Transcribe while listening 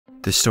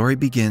The story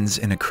begins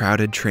in a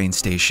crowded train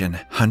station.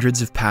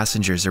 Hundreds of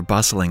passengers are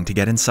bustling to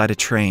get inside a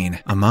train,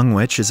 among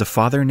which is a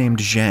father named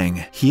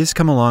Zhang. He has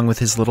come along with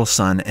his little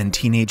son and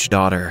teenage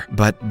daughter,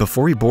 but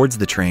before he boards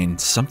the train,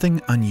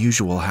 something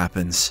unusual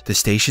happens. The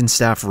station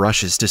staff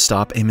rushes to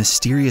stop a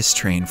mysterious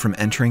train from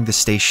entering the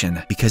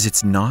station because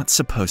it's not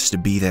supposed to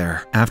be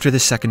there. After the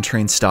second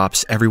train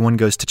stops, everyone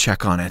goes to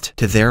check on it.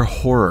 To their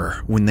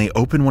horror, when they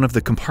open one of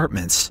the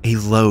compartments, a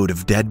load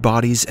of dead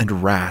bodies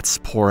and rats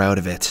pour out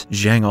of it.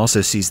 Zhang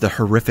also sees the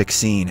horrific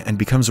scene and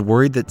becomes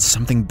worried that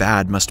something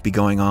bad must be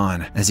going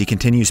on. As he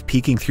continues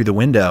peeking through the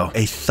window,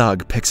 a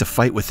thug picks a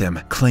fight with him,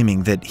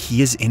 claiming that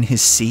he is in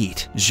his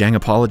seat. Zhang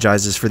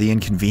apologizes for the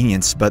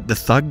inconvenience, but the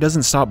thug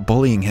doesn't stop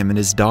bullying him and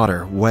his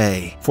daughter,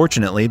 Wei.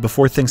 Fortunately,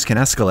 before things can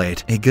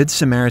escalate, a good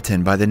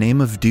Samaritan by the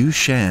name of Du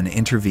Shan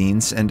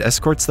intervenes and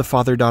escorts the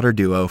father-daughter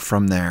duo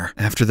from there.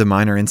 After the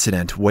minor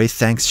incident, Wei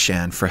thanks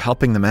Shan for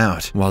helping them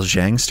out, while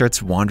Zhang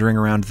starts wandering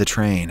around the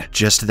train.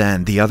 Just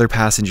then, the other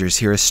passengers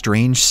hear a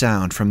strange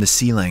sound from the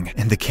ceiling,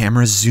 and the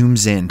camera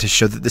zooms in to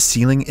show that the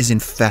ceiling is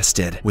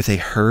infested with a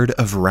herd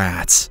of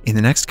rats. In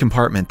the next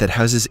compartment that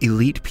houses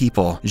elite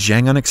people,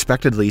 Zhang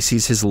unexpectedly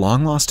sees his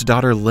long-lost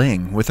daughter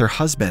Ling with her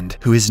husband,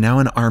 who is now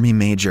an army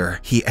major.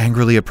 He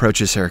angrily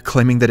approaches her,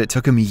 claiming that it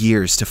took him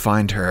years to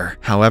find her.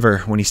 However,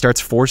 when he starts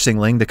forcing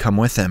Ling to come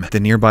with him, the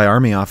nearby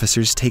army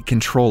officers take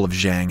control of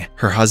Zhang.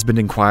 Her husband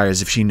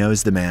inquires if she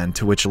knows the man,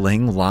 to which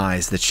Ling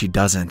lies that she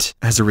doesn't.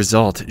 As a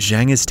result,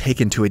 Zhang is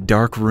taken to a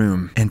dark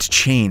room and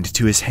chained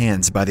to his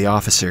hands by the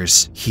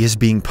officers. He is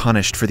being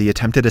punished for the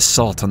attempted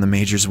assault on the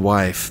major's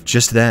wife.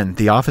 Just then,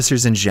 the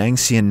officers and Zhang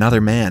see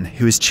another man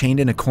who is chained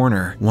in a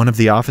corner. One of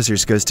the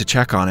officers goes to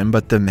check on him,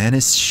 but the man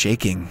is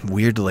shaking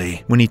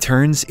weirdly. When he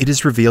turns, it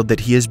is revealed that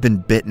he has been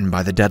bitten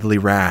by the deadly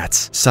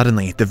rats.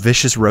 Suddenly, the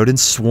vicious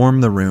rodents swarm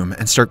the room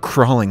and start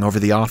crawling over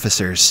the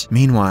officers.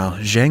 Meanwhile,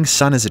 Zhang's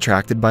son is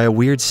attracted by a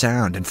weird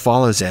sound and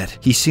follows it.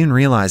 He soon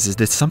realizes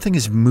that something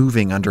is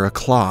moving under a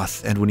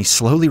cloth, and when he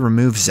slowly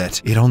removes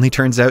it, it only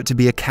turns out to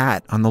be a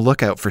cat on the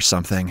lookout for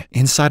something.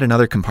 Inside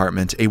another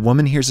compartment, a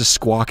woman hears a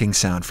squawking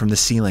sound from the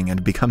ceiling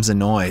and becomes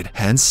annoyed.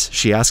 Hence,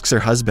 she asks her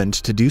husband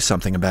to do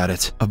something about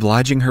it.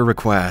 Obliging her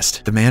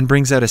request, the man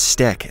brings out a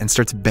stick and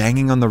starts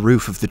banging on the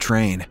roof of the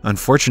train.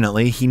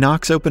 Unfortunately, he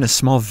knocks open a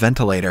small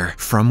ventilator,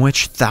 from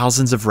which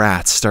thousands of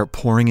rats start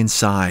pouring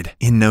inside.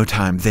 In no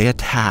time, they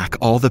attack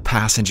all the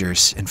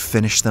passengers and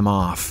finish them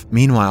off.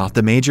 Meanwhile,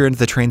 the major and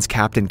the train's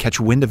captain catch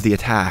wind of the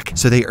attack,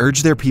 so they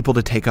urge their people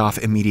to take off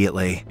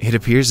immediately. It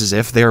appears as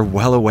if they are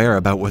well aware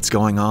about what's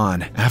going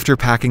on. After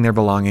packing their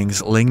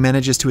belongings, Ling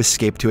manages to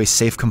escape to a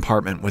safe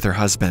compartment with her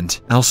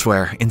husband.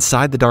 Elsewhere,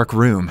 inside the dark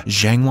room,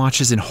 Zhang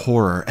watches in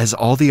horror as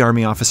all the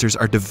army officers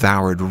are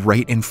devoured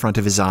right in front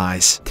of his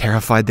eyes.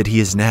 Terrified that he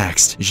is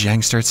next,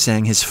 Zhang starts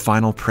saying his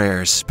final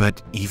prayers,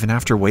 but even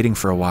after waiting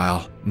for a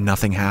while,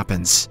 nothing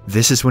happens.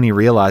 This is when he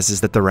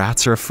realizes that the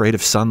rats are afraid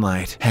of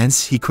sunlight.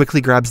 Hence, he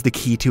quickly grabs the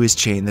key to his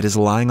chain that is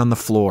lying on the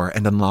floor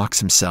and unlocks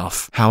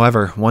himself.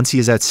 However, once he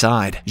is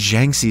outside,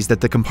 Zhang sees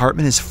that the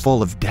compartment is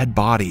full of dead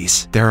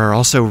bodies. There are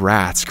also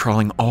rats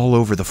crawling all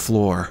over the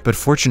floor, but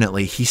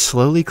fortunately, he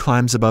slowly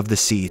climbs above the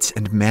seats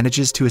and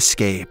manages to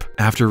escape.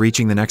 After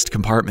reaching the next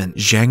compartment,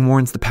 Zhang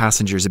warns the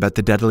passengers about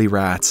the deadly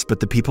rats, but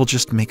the people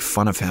just make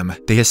fun of him.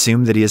 They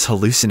assume that he is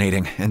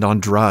hallucinating and on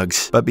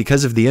drugs, but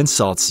because of the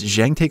insults,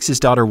 Zhang takes his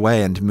daughter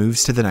Wei and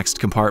moves to the next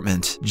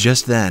compartment.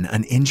 Just then,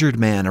 an injured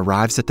man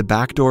arrives at the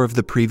back door of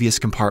the previous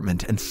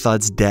compartment and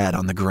thuds dead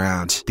on the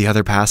ground. The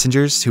other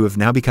passengers, who have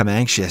now become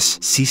anxious,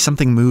 see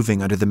something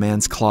moving under the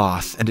man's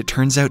cloth, and it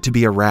turns out to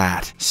be a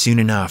rat. Soon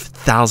enough,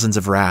 thousands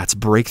of rats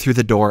break through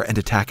the door and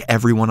attack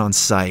everyone on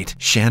sight.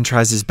 Shan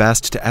tries his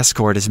best to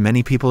escort as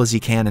many people as he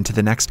can into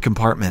the next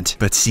compartment,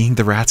 but seeing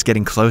the rats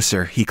getting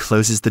closer, he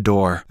closes the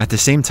door. At the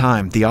same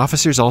time, the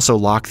officers also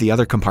lock the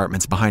other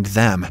compartments behind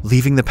them,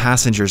 leaving the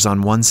passengers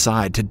on one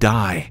side to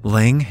die.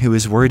 Ling, who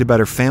is worried about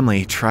her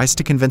family, tries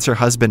to convince her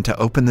husband to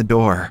open the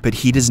door, but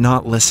he does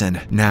not listen.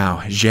 Now,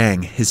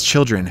 Zhang, his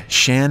children,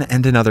 Shan,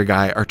 and another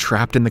guy are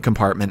trapped in the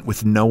compartment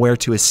with nowhere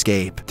to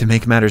escape. To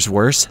make matters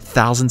worse,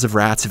 thousands of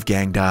rats have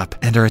ganged up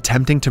and are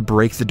attempting to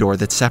break the door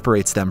that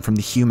separates them from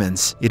the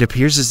humans. It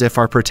appears as if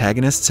our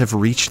protagonists have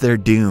reached their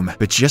doom,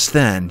 but just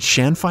then,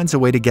 Shan finds a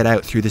way to get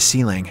out through the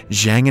ceiling.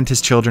 Zhang and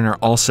his children are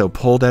also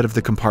pulled out of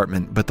the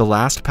compartment, but the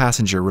last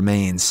passenger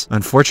remains.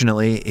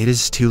 Unfortunately, it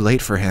is too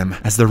late for him,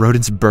 as the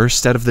rodents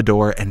burst out of the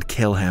door and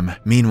kill him.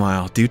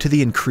 Meanwhile, due to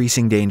the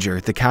increasing danger,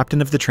 the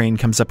captain of the train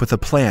comes up with a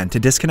plan to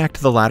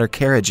disconnect the ladder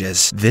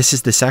carriages. This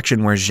is the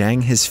section where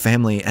Zhang, his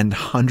family, and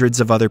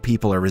hundreds of other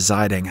people are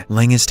residing.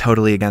 Ling is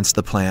totally against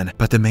the plan,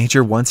 but the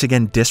major once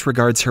again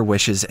disregards her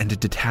wishes and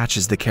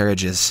detaches the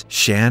carriages.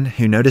 Shan,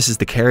 who notices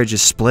the carriage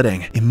is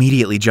splitting,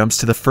 immediately jumps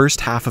to the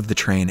first half of the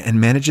train and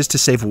manages to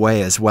save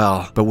Wei as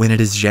well. But when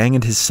it is Zhang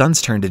and his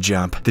son's turn to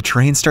jump, the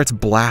train starts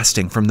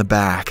blasting from the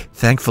back.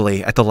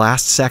 Thankfully, at the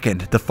last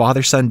second, the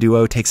father-son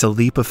duo takes a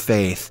leap of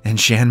faith, and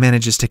Shan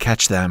manages to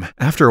catch them.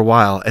 After a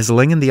while, as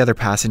Ling and the other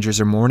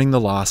passengers are mourning the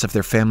loss of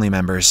their family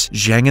members,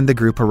 Zhang and the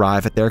group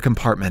arrive at their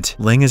compartment.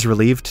 Ling is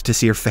relieved to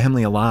see her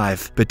family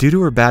alive, but due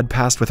to her bad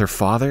past with her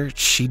father,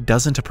 she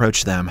doesn't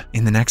approach them.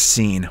 In the next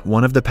scene,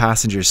 one of the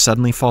passengers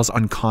suddenly falls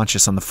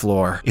unconscious on the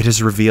floor. It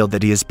is revealed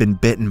that he has been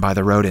bitten by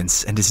the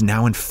rodents and is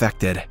now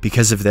infected.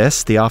 Because of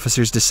this, the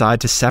officers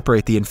decide to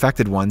separate the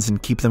infected ones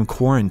and keep them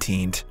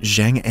quarantined.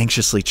 Zhang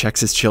anxiously checks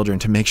his children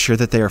to make sure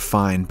that they are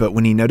fine, but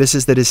when he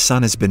notices that his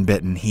son has been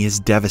bitten, he is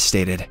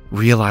devastated.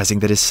 Realizing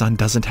that his son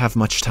doesn't have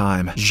much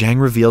time,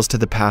 Zhang reveals to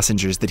the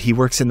passengers that he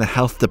works in the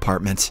health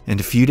department, and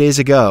a few days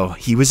ago,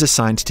 he was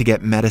assigned to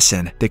get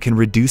medicine that can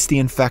reduce the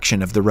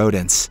infection of the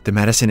rodents. The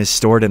medicine is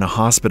stored in a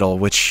hospital,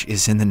 which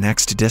is in the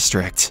next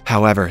district.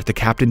 However, the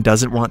captain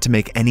doesn't want to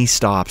make any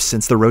stops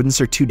since the rodents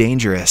are too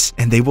dangerous,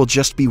 and they will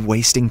just be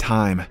wasting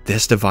time.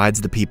 This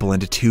divides the people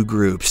into two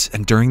groups,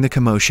 and during the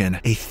commotion,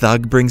 a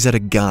thug brings out a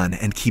gun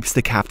and keeps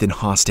the captain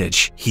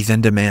hostage. He then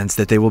demands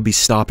that they will be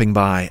stopping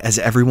by, as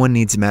everyone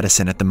needs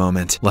medicine at the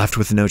moment. Left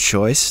with no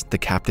choice, the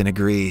captain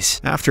agrees.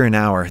 After an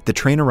hour, the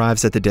train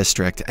arrives at the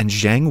district, and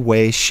Zhang,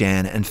 Wei,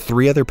 Shan, and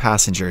 3 other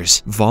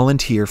passengers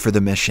volunteer for the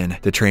mission.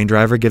 The train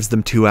driver gives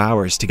them 2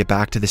 hours to get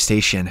back to the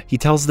station. He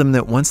tells them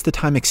that once the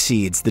time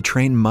exceeds, the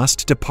train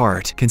must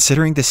depart,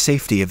 considering the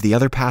safety of the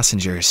other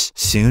passengers.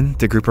 Soon,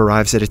 the group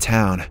arrives at a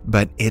town,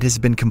 but it has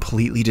been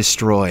completely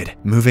destroyed.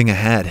 Moving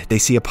ahead, they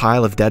see a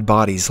pile of dead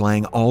bodies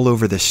laying all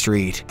over the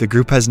street. The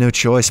group has no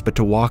choice but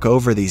to walk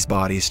over these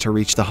bodies to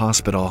reach the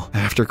hospital.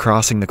 After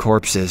crossing the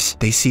corpses,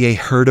 they see a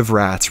herd of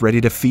rats ready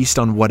to feast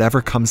on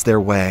whatever comes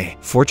their way.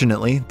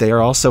 Fortunately, they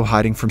are also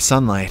hiding from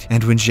sunlight,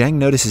 and when Zhang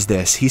notices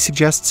this, he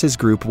suggests his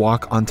group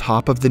walk on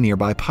top of the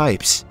nearby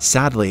pipes.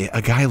 Sadly,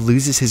 a guy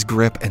loses his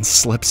grip and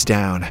slips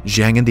down.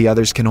 Zhang and the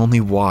others can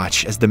only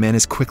watch as the man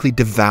is quickly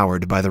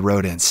devoured by the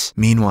rodents.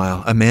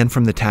 Meanwhile, a man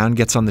from the town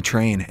gets on the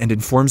train and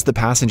informs the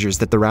passengers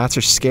that the rats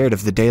are scared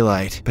of the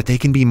daylight, but they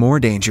can be more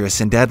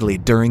dangerous and deadly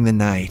during the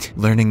night.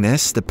 Learning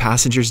this, the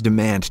passengers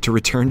demand to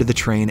return to the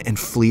train and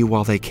flee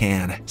while they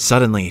can.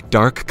 Suddenly,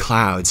 dark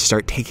clouds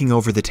start taking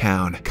over the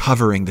town,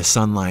 covering the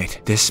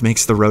sunlight. This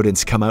makes the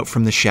rodents come out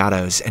from the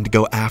shadows and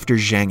go after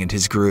Zhang and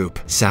his group.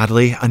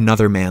 Sadly,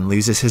 another man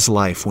loses his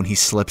life when he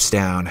slips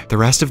down. The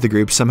rest of the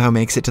group somehow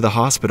makes it to the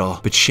hospital,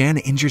 but Shan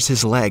injures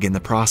his leg in the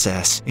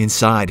process.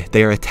 Inside,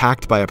 they are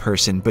attacked by a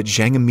person, but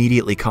Zhang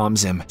immediately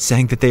calms him,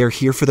 saying that they are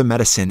here for the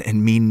medicine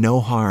and mean no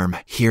harm.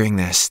 Hearing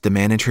this, the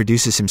man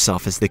introduces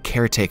himself as the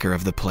caretaker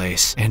of the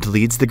place and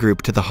leads the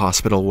group to the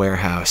hospital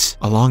warehouse.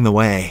 Along the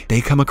way,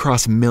 they come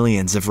across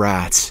millions of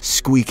rats,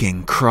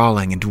 squeaking,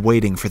 crawling, and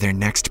waiting for their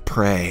next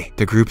prey.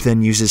 The group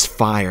then uses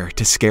fire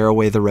to scare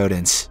away the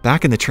rodents.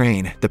 Back in the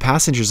train, the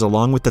passengers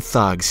along with the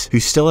thugs, who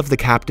still have the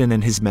captain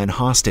and his men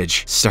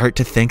hostage, start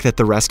to think that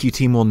the rescue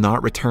team will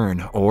not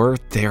return, or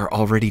they are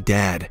already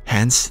dead.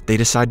 Hence, they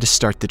decide to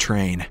start the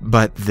train.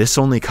 But this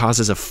only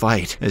causes a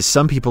fight, as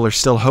some people are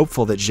still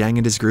hopeful that Zhang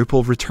and his group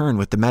will return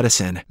with the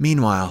medicine.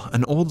 Meanwhile,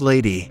 an old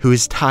lady, who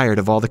is tired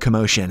of all the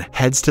commotion,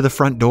 heads to the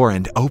front door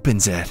and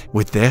opens it.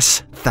 With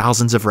this,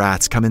 thousands of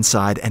rats come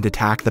inside and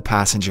attack the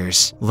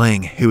passengers.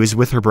 Ling, who is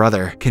with her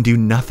brother, can do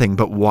nothing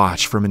but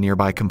watch from a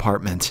nearby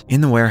compartment.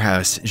 In the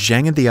warehouse,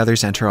 Zhang and the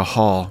others enter a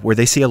hall where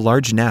they see a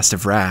large nest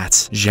of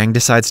rats. Zhang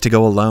decides to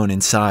go alone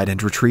inside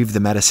and retrieve the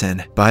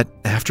medicine, but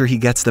after he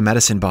gets the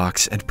medicine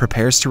box and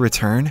prepares to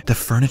return, the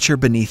furniture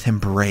beneath him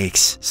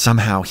breaks.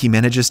 Somehow, he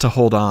manages to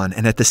hold on,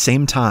 and at the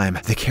same time,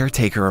 the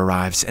caretaker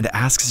arrives and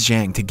asks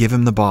Zhang to give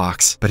him the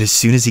box. But as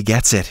soon as he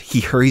gets it,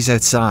 he hurries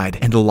outside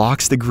and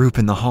locks the group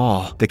in the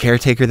hall. The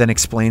caretaker then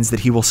explains that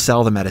he will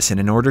sell the medicine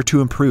in order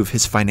to improve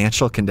his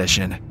financial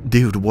condition.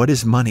 Dude, what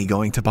is money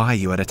going to buy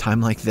you at a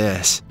time like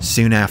this?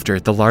 Soon after,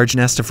 the large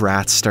nest of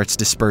rats starts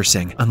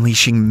dispersing,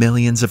 unleashing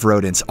millions of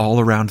rodents all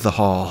around the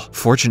hall.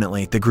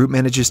 Fortunately, the group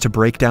manages to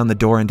break down the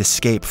door and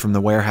escape from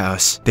the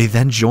warehouse. They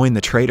then join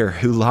the traitor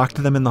who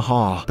locked them in the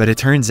hall, but it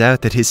turns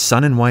out that his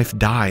son and wife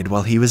died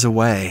while he was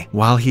away.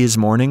 While he is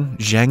mourning,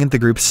 Zhang and the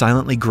group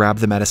silently grab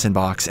the medicine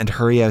box and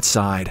hurry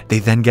outside. They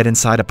then get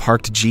inside a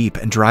parked jeep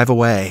and drive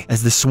away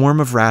as the swarm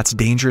of rats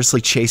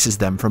dangerously chases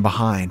them from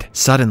behind.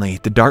 Suddenly,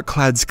 the dark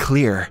clouds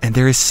clear and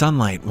there is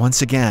sunlight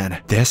once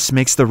again. This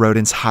makes the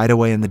rodents hide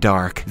away in the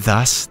dark.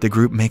 Thus, the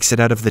group makes it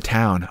out of the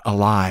town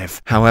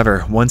alive.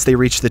 However, once they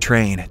reach the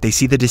train, they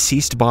see the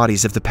deceased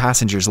bodies of the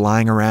passengers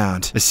lying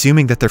around.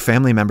 Assuming that their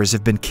family members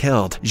have been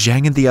killed,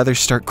 Zhang and the others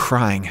start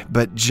crying,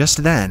 but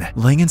just then,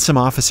 Ling and some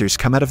officers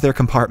come out of their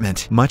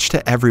compartment, much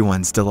to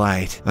everyone's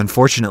delight.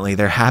 Unfortunately,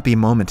 their happy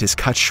moment is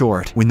cut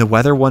short when the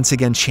weather once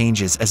again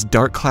changes as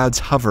dark clouds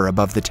hover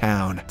above the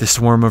town. The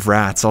swarm of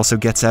rats also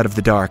gets out of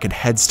the dark and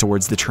heads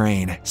towards the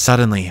train.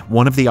 Suddenly,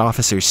 one of the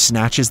officers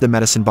snatches the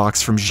medicine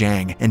box from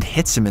Zhang and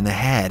hits him in the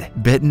head.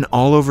 Bitten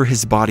all over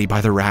his body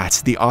by the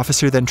rats, the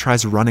officer then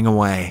tries running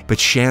away, but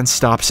Shan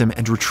stops him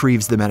and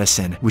retrieves the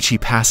medicine, which he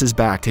passes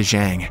back to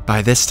Zhang.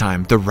 By this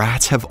time, the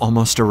rats have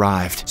almost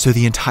arrived, so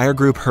the entire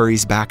group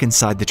hurries back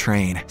inside the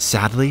train.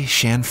 Sadly,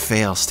 Shan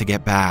fails to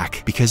get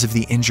back because of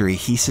the injury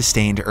injury he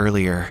sustained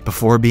earlier.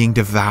 Before being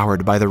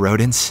devoured by the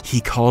rodents,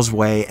 he calls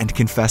Wei and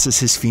confesses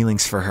his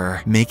feelings for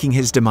her, making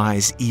his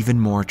demise even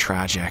more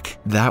tragic.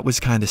 That was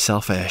kinda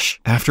selfish.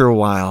 After a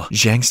while,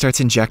 Zhang starts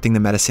injecting the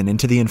medicine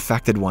into the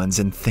infected ones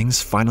and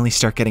things finally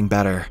start getting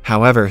better.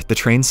 However, the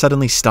train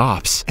suddenly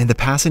stops, and the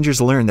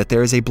passengers learn that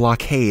there is a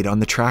blockade on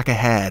the track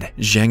ahead.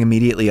 Zhang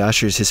immediately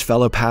ushers his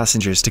fellow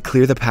passengers to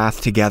clear the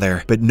path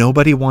together, but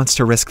nobody wants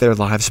to risk their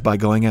lives by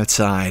going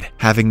outside.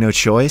 Having no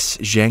choice,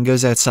 Zhang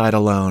goes outside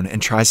alone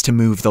and tries to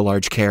move the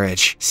large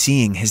carriage.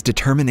 Seeing his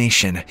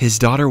determination, his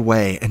daughter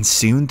Wei and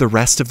soon the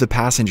rest of the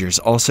passengers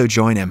also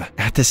join him.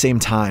 At the same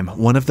time,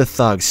 one of the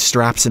thugs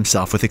straps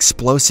himself with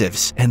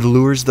explosives and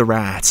lures the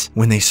rats.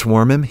 When they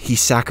swarm him, he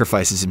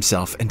sacrifices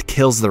himself and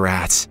kills the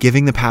rats,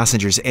 giving the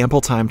passengers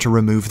ample time to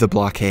remove the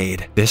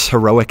blockade. This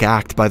heroic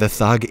act by the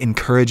thug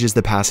encourages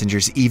the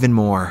passengers even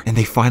more, and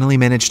they finally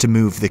manage to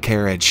move the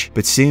carriage.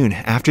 But soon,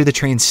 after the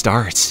train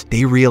starts,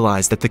 they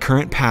realize that the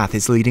current path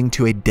is leading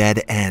to a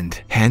dead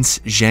end. Hence,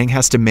 Zhang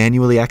has to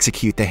manually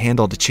execute the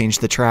handle to change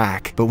the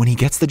track. But when he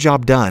gets the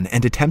job done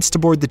and attempts to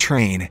board the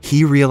train,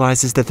 he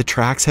realizes that the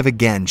tracks have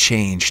again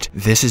changed.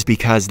 This is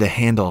because the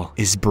handle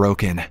is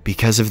broken.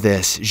 Because of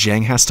this,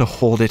 Zhang has to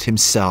hold it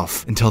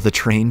himself until the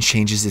train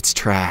changes its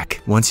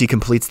track. Once he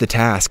completes the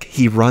task,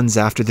 he runs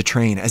after the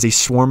train as a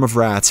swarm of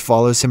rats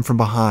follows him from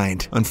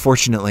behind.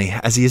 Unfortunately,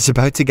 as he is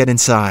about to get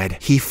inside,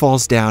 he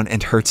falls down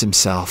and hurts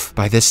himself.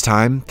 By this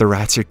time, the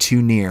rats are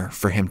too near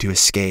for him to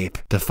escape.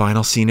 The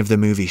final scene of the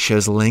movie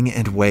shows Ling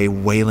and Wei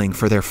wailing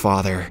for their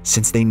father,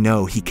 since they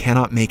know he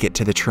cannot make it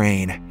to the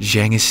train.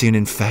 Zhang is soon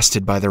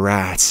infested by the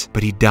rats,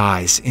 but he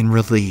dies in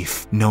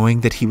relief,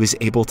 knowing that he was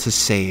able to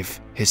save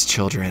his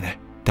children.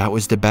 That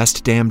was the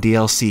best damn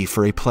DLC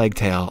for a Plague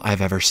Tale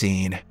I've ever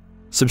seen.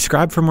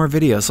 Subscribe for more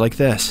videos like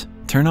this,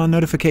 turn on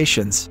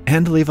notifications,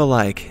 and leave a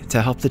like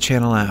to help the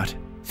channel out.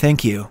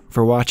 Thank you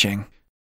for watching.